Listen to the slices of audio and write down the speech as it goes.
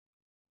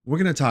We're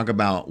going to talk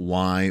about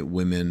why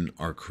women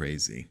are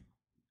crazy.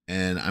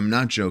 And I'm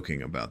not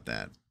joking about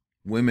that.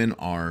 Women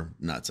are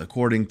nuts,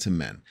 according to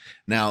men.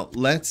 Now,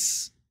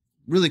 let's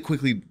really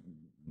quickly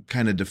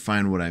kind of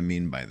define what I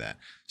mean by that.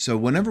 So,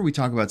 whenever we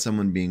talk about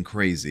someone being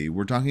crazy,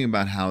 we're talking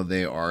about how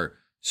they are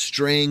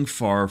straying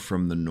far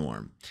from the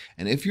norm.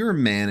 And if you're a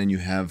man and you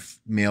have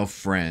male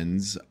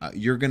friends,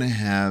 you're going to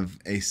have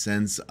a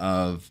sense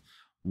of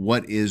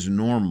what is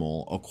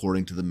normal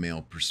according to the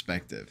male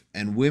perspective.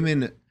 And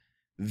women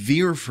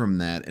veer from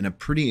that in a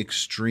pretty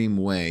extreme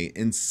way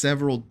in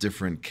several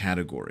different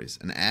categories.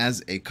 And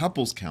as a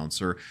couples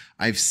counselor,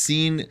 I've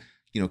seen,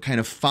 kind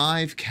of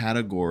five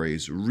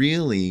categories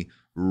really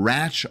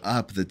ratchet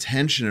up the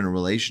tension in a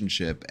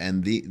relationship.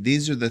 And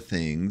these are the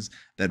things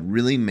that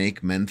really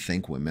make men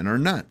think women are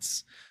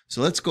nuts.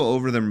 So let's go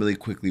over them really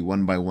quickly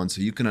one by one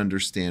so you can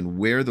understand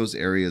where those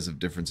areas of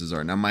differences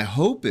are. Now, my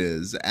hope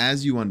is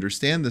as you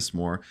understand this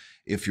more,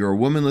 if you're a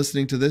woman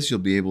listening to this,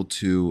 you'll be able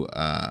to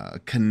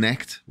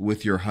connect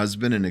with your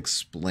husband and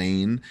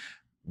explain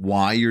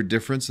why you're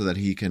different so that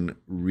he can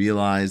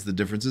realize the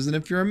differences. And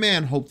if you're a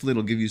man, hopefully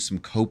it'll give you some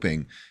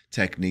coping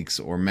techniques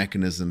or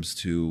mechanisms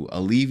to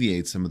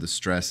alleviate some of the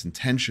stress and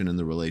tension in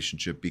the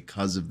relationship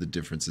because of the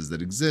differences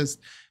that exist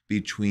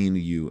between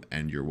you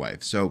and your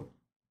wife. So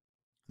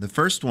the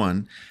first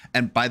one,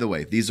 and by the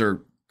way, these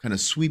are kind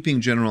of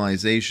sweeping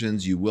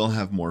generalizations. You will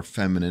have more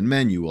feminine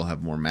men. You will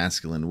have more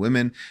masculine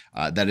women.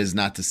 That is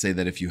not to say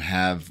that if you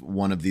have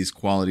one of these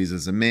qualities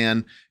as a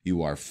man,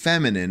 you are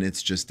feminine.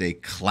 It's just a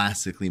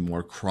classically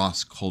more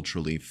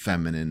cross-culturally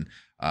feminine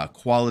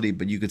quality,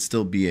 but you could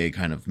still be a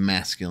kind of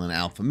masculine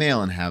alpha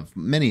male and have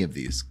many of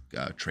these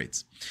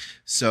traits.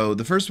 So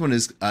the first one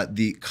is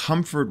the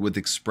comfort with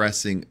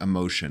expressing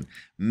emotion.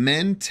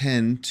 Men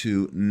tend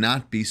to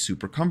not be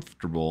super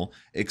comfortable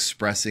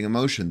expressing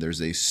emotion.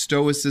 There's a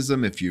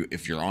stoicism. If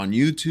you're on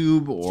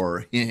YouTube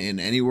or in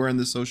anywhere in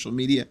the social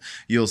media,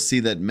 you'll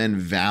see that men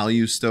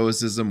value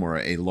stoicism, or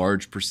a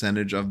large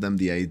percentage of them,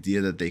 the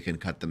idea that they can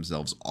cut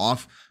themselves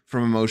off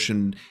from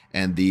emotion.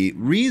 And the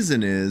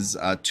reason is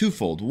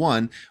twofold.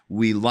 One,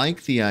 we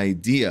like the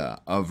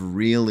idea of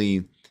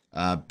really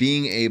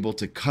being able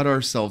to cut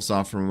ourselves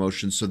off from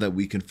emotion so that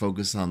we can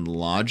focus on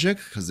logic,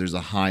 because there's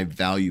a high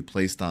value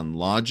placed on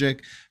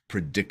logic,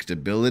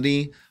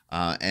 predictability,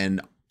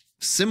 and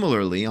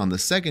similarly, on the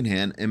second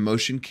hand,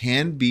 emotion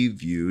can be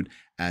viewed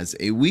as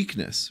a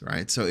weakness,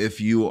 right? So if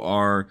you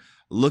are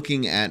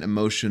looking at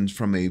emotions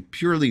from a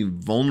purely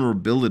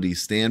vulnerability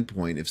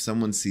standpoint, if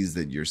someone sees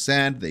that you're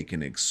sad, they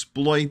can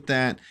exploit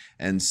that.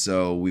 And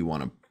so we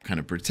want to kind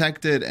of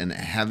protect it, and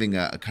having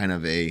a kind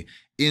of a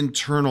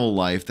internal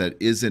life that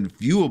isn't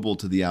viewable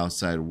to the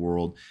outside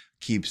world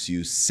keeps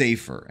you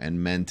safer.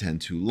 And men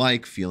tend to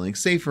like feeling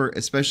safer,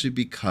 especially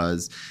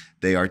because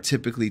they are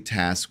typically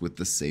tasked with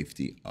the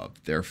safety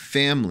of their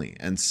family.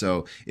 And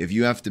so if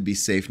you have to be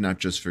safe, not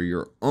just for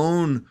your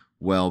own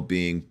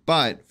well-being,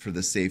 but for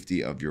the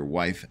safety of your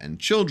wife and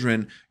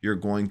children, you're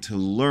going to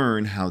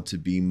learn how to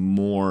be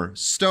more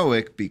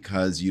stoic,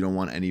 because you don't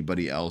want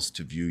anybody else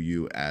to view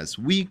you as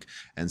weak,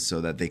 and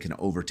so that they can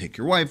overtake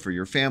your wife or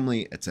your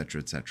family,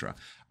 etc., etc.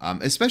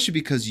 Especially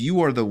because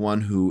you are the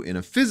one who, in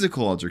a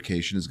physical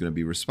altercation, is going to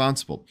be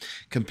responsible.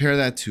 Compare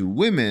that to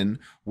women,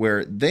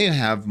 where they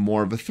have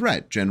more of a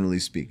threat, generally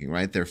speaking,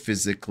 right? They're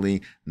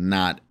physically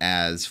not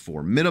as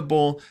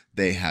formidable.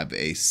 They have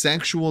a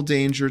sexual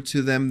danger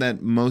to them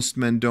that most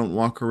men don't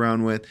walk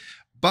around with.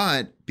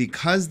 But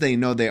because they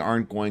know they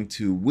aren't going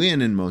to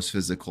win in most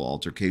physical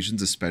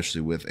altercations,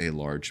 especially with a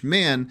large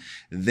man,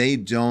 they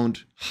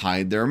don't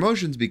hide their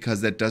emotions,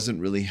 because that doesn't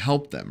really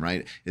help them,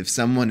 right? If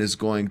someone is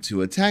going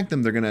to attack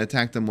them, they're going to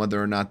attack them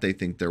whether or not they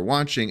think they're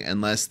watching,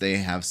 unless they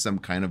have some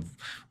kind of,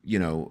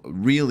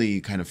 really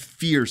kind of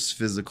fierce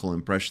physical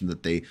impression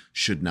that they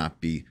should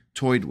not be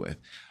toyed with.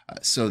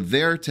 So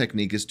their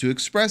technique is to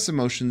express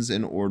emotions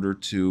in order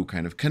to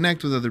kind of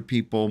connect with other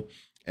people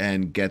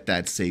and get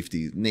that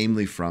safety,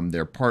 namely from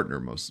their partner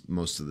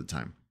most of the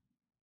time.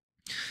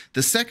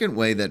 The second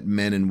way that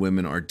men and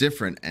women are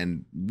different,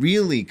 and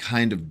really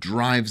kind of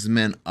drives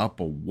men up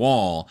a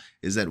wall,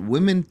 is that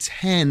women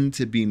tend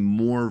to be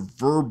more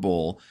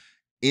verbal,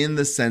 in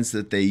the sense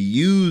that they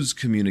use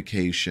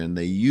communication,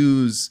 they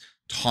use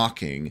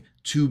talking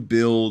to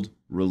build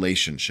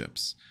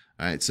relationships.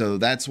 All right, so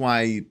that's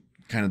why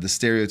kind of the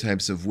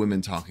stereotypes of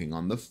women talking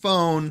on the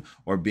phone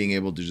or being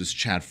able to just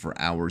chat for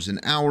hours and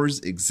hours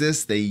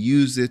exist. They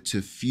use it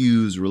to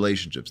fuse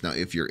relationships. Now,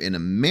 if you're in a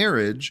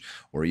marriage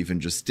or even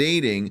just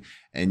dating,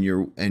 and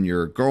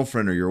your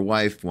girlfriend or your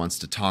wife wants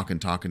to talk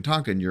and talk and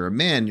talk, and you're a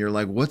man, you're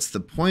like, what's the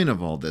point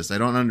of all this? I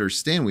don't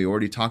understand. We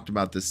already talked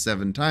about this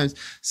 7 times.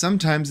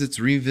 Sometimes it's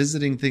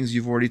revisiting things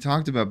you've already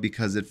talked about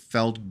because it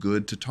felt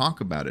good to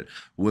talk about it.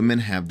 Women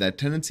have that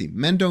tendency.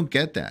 Men don't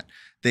get that.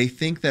 They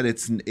think that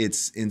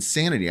it's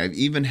insanity. I've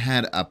even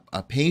had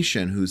a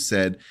patient who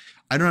said,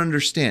 I don't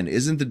understand.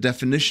 Isn't the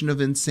definition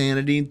of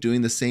insanity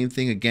doing the same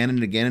thing again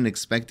and again and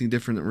expecting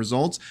different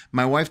results?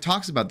 My wife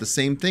talks about the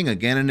same thing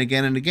again and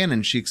again and again,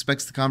 and she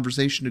expects the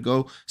conversation to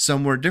go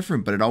somewhere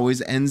different, but it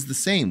always ends the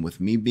same, with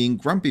me being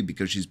grumpy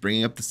because she's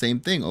bringing up the same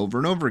thing over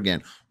and over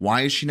again.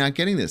 Why is she not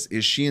getting this?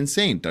 Is she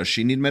insane? Does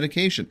she need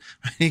medication?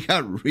 He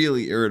got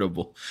really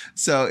irritable.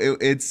 So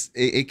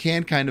it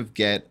can kind of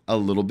get a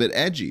little bit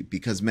edgy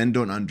because men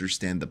don't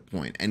understand the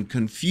point. And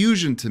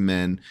confusion to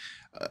men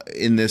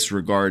in this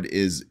regard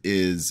is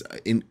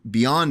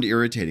beyond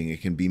irritating.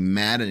 It can be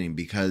maddening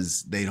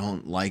because they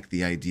don't like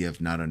the idea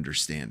of not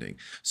understanding.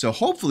 So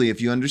hopefully,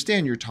 if you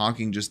understand, you're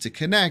talking just to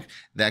connect,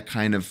 that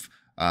kind of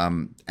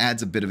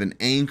adds a bit of an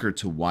anchor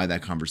to why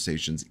that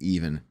conversation's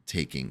even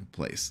taking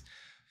place.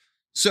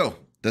 So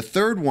the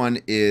third one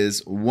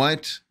is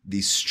what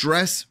the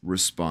stress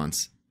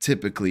response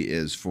typically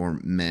is for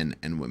men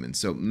and women.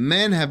 So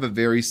men have a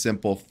very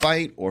simple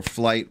fight or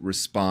flight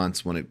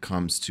response when it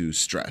comes to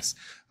stress.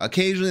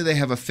 Occasionally they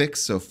have a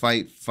fix, so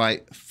fight,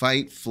 flight,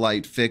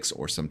 fix,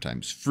 or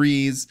sometimes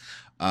freeze.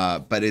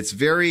 But it's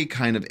very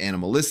kind of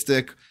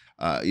animalistic.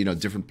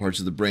 Different parts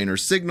of the brain are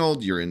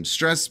signaled. You're in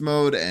stress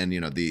mode, and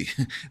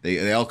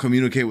they all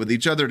communicate with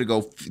each other to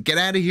go get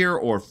out of here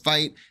or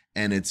fight.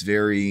 And it's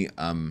very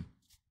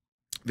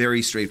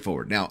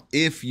straightforward. Now,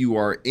 if you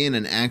are in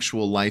an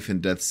actual life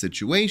and death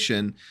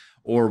situation,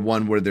 or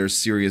one where there's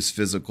serious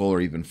physical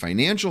or even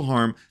financial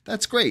harm,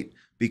 that's great,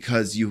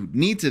 because you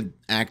need to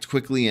act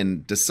quickly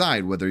and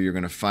decide whether you're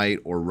going to fight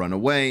or run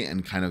away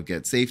and kind of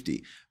get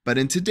safety. But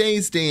in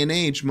today's day and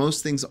age,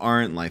 most things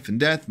aren't life and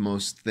death.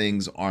 Most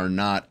things are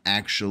not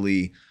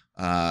actually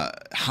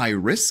high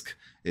risk.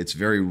 It's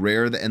very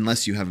rare that,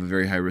 unless you have a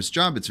very high risk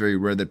job, it's very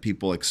rare that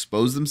people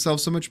expose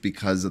themselves so much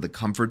because of the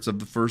comforts of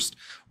the first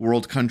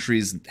world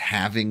countries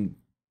having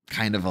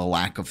kind of a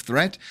lack of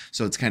threat.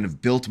 So it's kind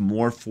of built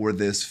more for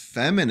this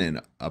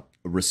feminine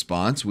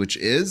response, which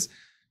is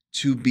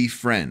to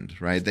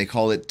befriend, right? They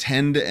call it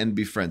tend and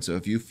befriend. So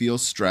if you feel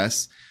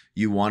stress,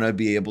 you want to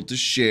be able to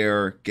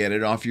share, get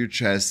it off your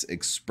chest,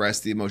 express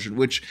the emotion,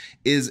 which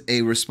is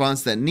a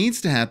response that needs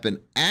to happen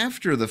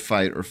after the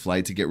fight or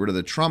flight to get rid of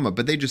the trauma,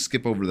 but they just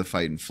skip over the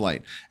fight and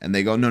flight. And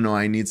they go, no,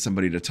 I need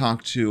somebody to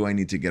talk to. I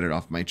need to get it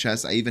off my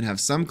chest. I even have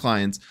some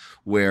clients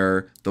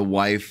where the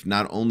wife,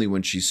 not only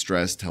when she's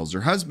stressed, tells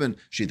her husband,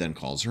 she then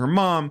calls her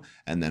mom,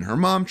 and then her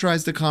mom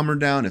tries to calm her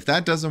down. If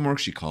that doesn't work,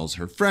 she calls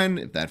her friend.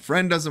 If that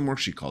friend doesn't work,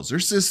 she calls her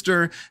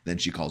sister. Then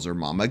she calls her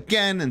mom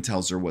again and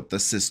tells her what the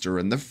sister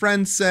and the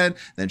friend said.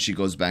 Then she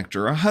goes back to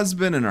her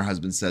husband, and her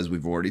husband says,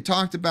 we've already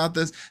talked about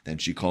this. Then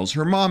she calls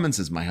her mom and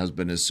says, my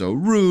husband is so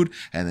rude.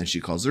 And then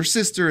she calls her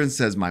sister and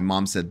says, my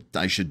mom said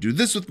I should do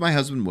this with my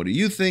husband. What do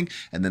you think?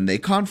 And then they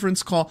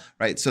conference call,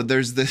 right? So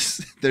there's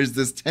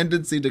this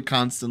tendency to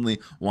constantly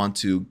want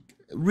to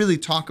really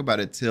talk about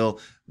it till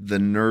the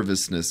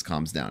nervousness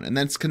calms down. And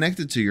that's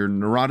connected to your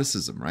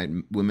neuroticism, right?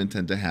 Women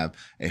tend to have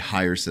a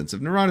higher sense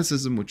of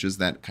neuroticism, which is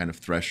that kind of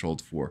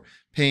threshold for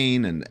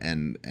pain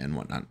and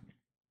whatnot.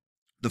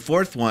 The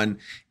fourth one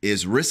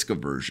is risk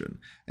aversion,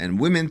 and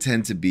women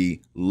tend to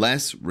be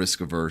less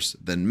risk averse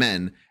than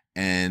men.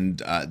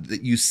 And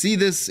you see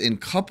this in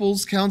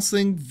couples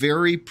counseling,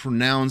 very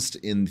pronounced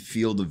in the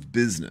field of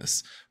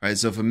business, right?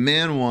 So if a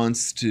man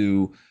wants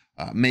to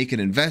make an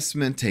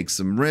investment, take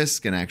some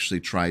risk, and actually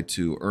try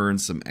to earn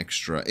some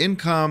extra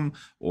income,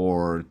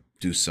 or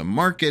do some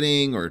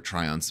marketing, or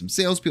try on some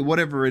salespeople,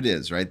 whatever it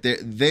is, right?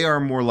 They are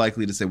more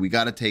likely to say, we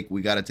got to take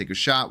a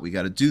shot. We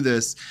got to do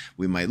this.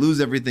 We might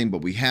lose everything,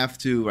 but we have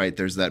to, right?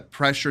 There's that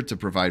pressure to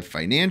provide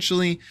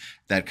financially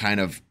that kind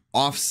of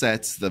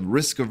offsets the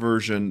risk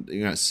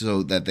aversion,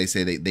 so that they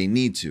say they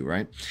need to,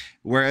 right?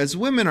 Whereas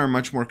women are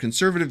much more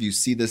conservative. You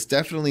see this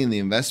definitely in the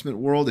investment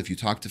world. If you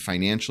talk to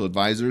financial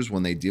advisors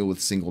when they deal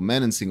with single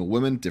men and single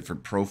women,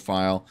 different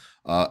profile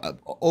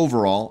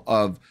overall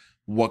of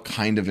what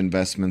kind of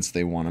investments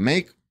they want to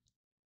make.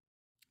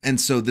 And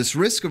so this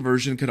risk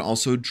aversion can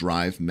also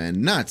drive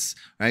men nuts,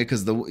 right?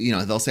 Because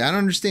they'll say, I don't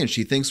understand.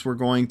 She thinks we're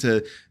going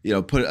to,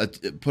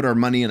 put our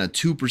money in a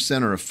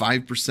 2% or a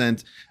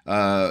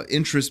 5%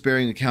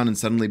 interest-bearing account and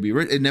suddenly be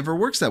rich. It never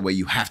works that way.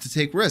 You have to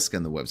take risk.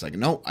 And the web's like,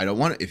 no, I don't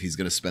want it. If he's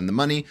going to spend the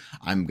money,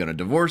 I'm going to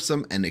divorce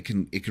him. And it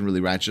can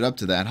really ratchet up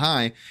to that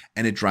high,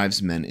 and it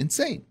drives men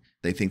insane.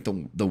 They think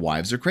the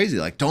wives are crazy.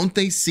 Like, don't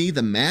they see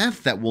the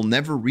math that we'll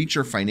never reach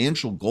our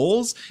financial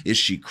goals? Is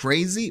she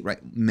crazy? Right?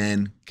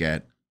 Men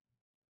get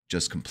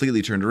just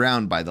completely turned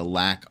around by the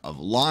lack of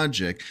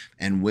logic,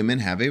 and women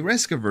have a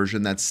risk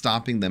aversion that's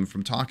stopping them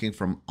from talking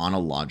from on a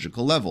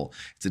logical level.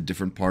 It's a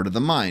different part of the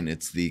mind.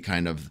 It's the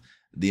kind of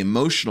the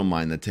emotional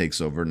mind that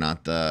takes over,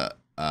 not the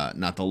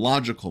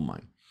logical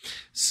mind.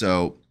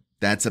 So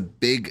that's a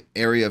big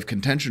area of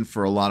contention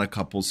for a lot of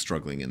couples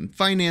struggling in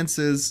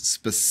finances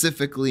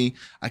specifically.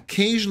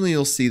 Occasionally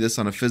you'll see this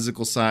on a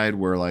physical side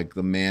where like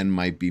the man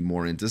might be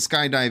more into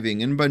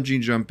skydiving and bungee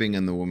jumping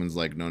and the woman's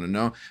like,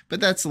 no. But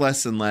that's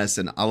less and less.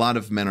 And a lot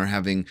of men are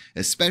having,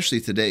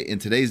 especially today, in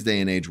today's day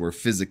and age where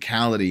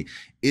physicality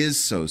is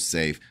so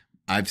safe,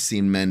 I've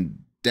seen men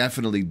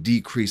definitely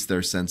decrease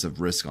their sense of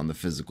risk on the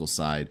physical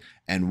side,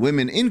 and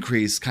women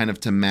increase kind of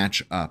to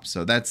match up.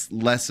 So that's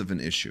less of an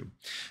issue.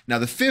 Now,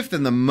 the fifth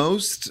and the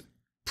most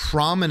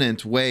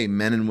prominent way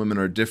men and women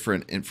are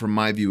different, and from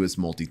my view, is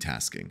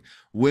multitasking.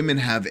 Women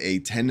have a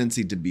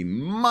tendency to be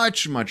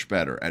much, much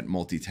better at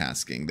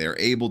multitasking. They're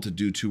able to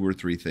do 2 or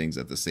 3 things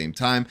at the same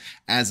time.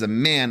 As a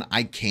man,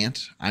 I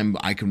can't.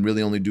 I can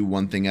really only do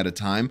one thing at a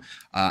time.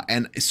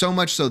 And so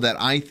much so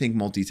that I think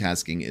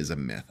multitasking is a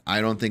myth.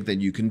 I don't think that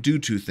you can do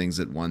 2 things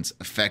at once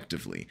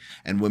effectively.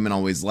 And women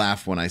always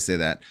laugh when I say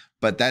that.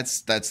 But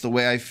that's the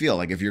way I feel.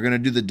 Like, if you're going to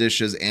do the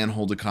dishes and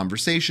hold a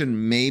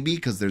conversation, maybe,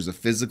 because there's a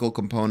physical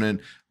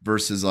component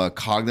versus a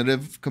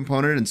cognitive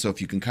component. And so if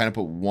you can kind of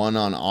put one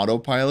on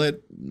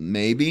autopilot,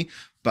 maybe.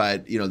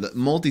 But, you know, the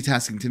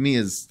multitasking to me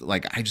is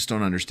like, I just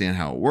don't understand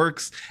how it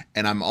works.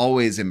 And I'm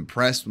always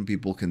impressed when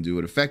people can do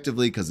it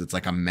effectively, because it's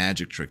like a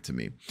magic trick to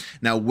me.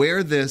 Now,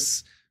 where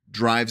this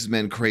drives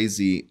men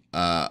crazy,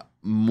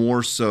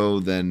 more so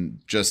than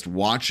just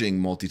watching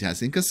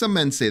multitasking, because some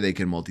men say they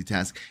can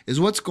multitask, is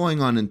what's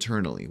going on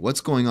internally, what's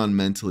going on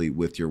mentally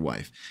with your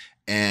wife.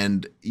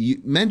 And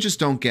men just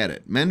don't get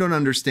it. Men don't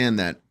understand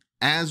that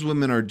as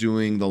women are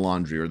doing the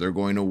laundry, or they're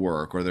going to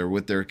work, or they're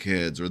with their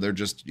kids, or they're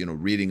just, you know,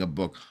 reading a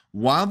book,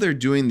 while they're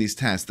doing these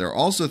tasks, they're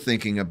also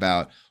thinking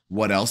about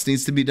what else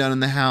needs to be done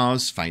in the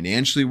house,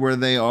 financially where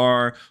they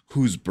are,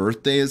 whose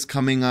birthday is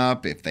coming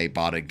up, if they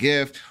bought a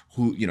gift,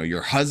 who, you know,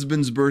 your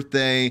husband's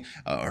birthday,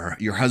 or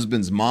your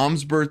husband's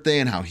mom's birthday,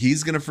 and how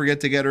he's going to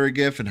forget to get her a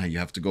gift, and how you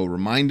have to go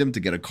remind him to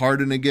get a card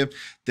and a gift.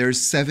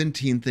 There's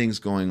 17 things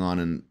going on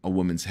in a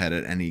woman's head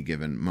at any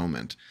given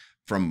moment,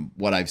 from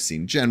what I've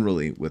seen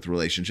generally with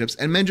relationships.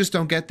 And men just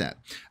don't get that.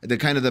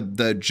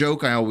 The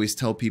joke I always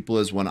tell people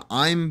is, when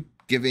I'm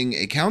giving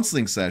a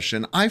counseling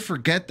session, I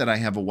forget that I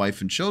have a wife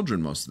and children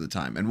most of the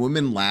time. And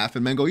women laugh,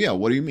 and men go, yeah,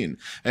 what do you mean?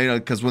 And, you know,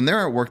 because when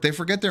they're at work, they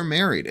forget they're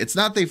married. It's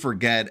not they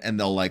forget and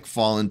they'll like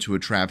fall into a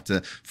trap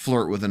to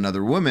flirt with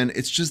another woman.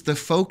 It's just the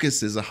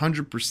focus is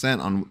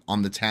 100%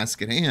 on the task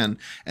at hand,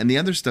 and the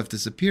other stuff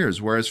disappears.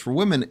 Whereas for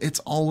women, it's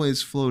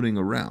always floating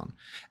around.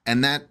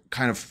 And that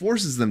kind of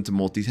forces them to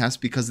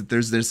multitask, because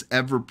there's this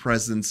ever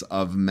presence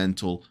of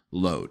mental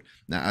load.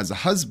 Now, as a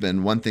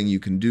husband, one thing you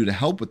can do to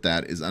help with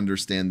that is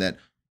understand that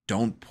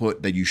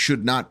you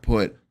should not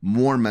put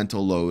more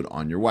mental load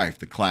on your wife.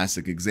 The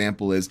classic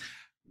example is,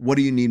 what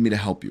do you need me to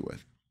help you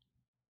with?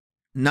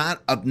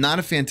 Not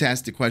a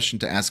fantastic question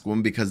to ask a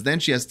woman, because then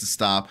she has to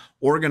stop,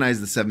 organize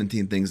the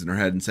 17 things in her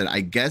head, and said,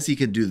 I guess he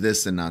could do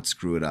this and not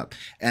screw it up.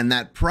 And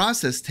that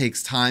process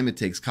takes time. It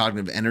takes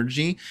cognitive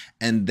energy,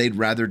 and they'd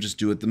rather just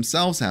do it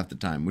themselves half the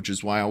time, which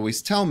is why I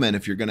always tell men,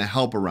 if you're going to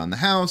help around the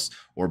house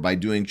or by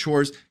doing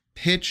chores,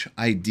 pitch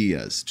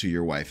ideas to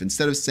your wife.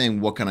 Instead of saying,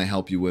 what can I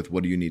help you with?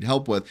 What do you need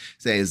help with?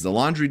 Say, is the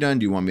laundry done?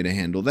 Do you want me to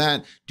handle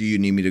that? Do you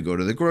need me to go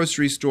to the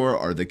grocery store?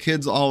 Are the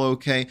kids all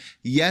okay?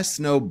 Yes,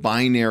 no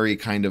binary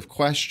kind of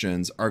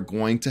questions are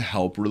going to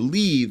help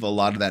relieve a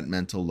lot of that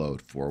mental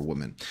load for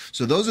women.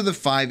 So those are the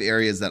 5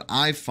 areas that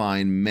I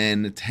find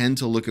men tend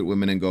to look at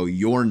women and go,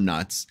 you're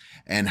nuts,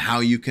 and how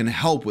you can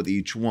help with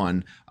each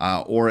one,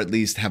 or at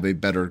least have a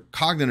better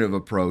cognitive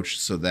approach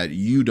so that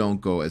you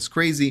don't go as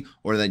crazy,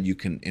 or that you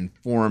can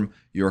inform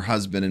your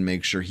husband and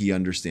make sure he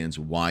understands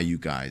why you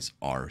guys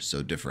are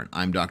so different.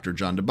 I'm Dr.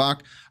 Jon Dabach.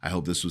 I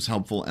hope this was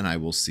helpful, and I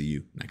will see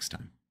you next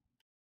time.